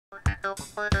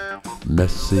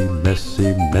Messy,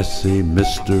 messy, messy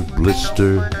Mr.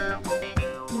 Blister,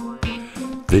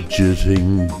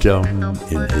 fidgeting dumb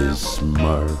in his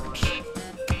smart,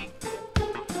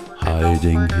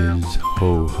 hiding his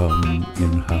ho-hum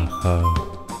in ha-ha.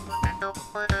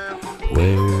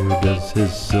 Where does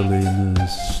his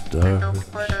silliness start?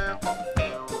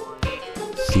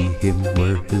 See him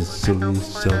where his silly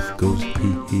self goes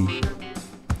hee-hee.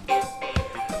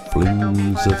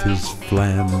 Flings of his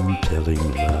flam telling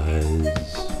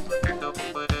lies,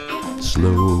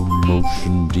 slow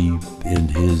motion deep in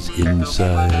his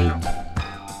inside.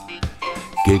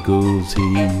 Giggles he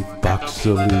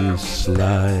boxily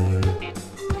sly,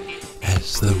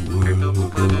 as the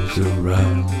world goes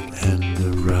around and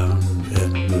around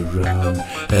and around,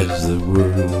 as the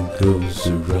world goes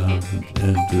around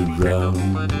and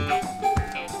around.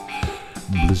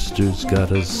 Blister's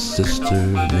got a sister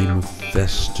named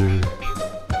Fester,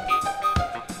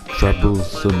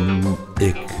 troublesome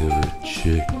ick of a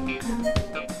chick,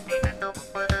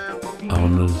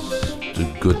 honest to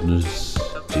goodness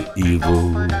to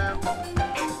evil,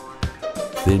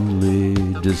 thinly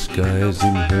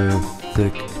disguising her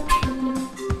thick.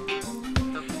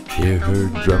 Hear her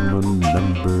drum a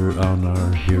number on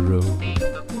our hero,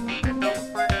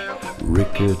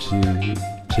 rickety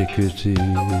tickety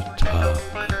tock,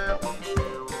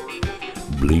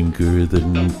 blinker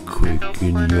than quick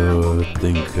in your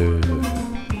thinker.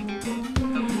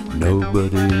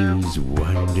 Nobody's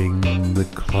winding the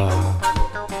clock,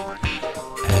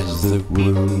 as the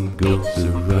world goes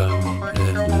around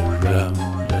and around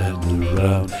and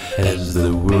around, as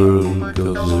the world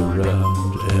goes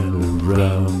around and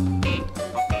around.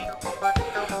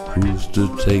 Who's to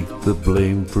take the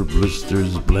blame for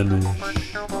Blister's blemish?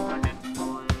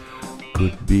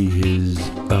 Could be his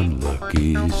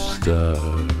unlucky star.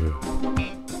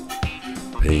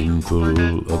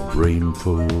 Painful, a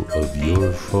brainful of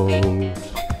your fault.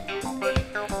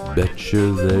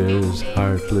 Betcha there's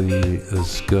hardly a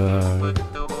scar.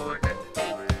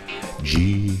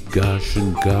 Gee, gosh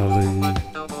and golly,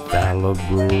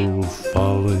 fallible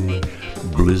folly,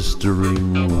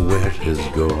 blistering wet has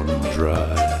gone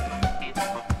dry.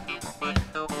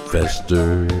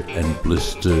 Fester and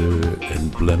blister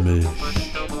and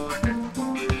blemish,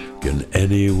 can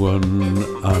anyone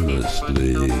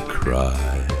honestly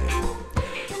cry?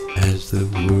 As the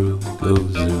world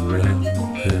goes around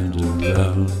and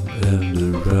around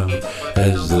and around,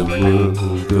 as the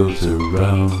world goes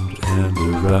around and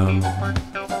around.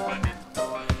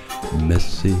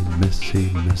 Messy, messy,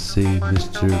 messy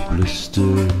Mr.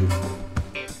 Blister,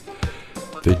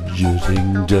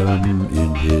 fidgeting dumb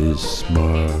in his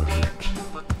smart,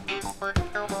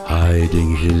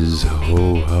 hiding his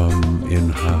ho-hum in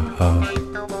ha-ha.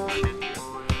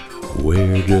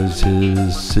 Where does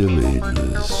his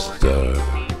silliness start?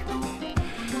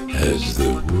 As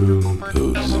the world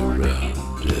goes around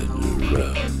and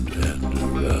around and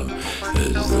around,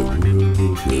 as the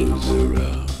world goes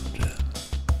around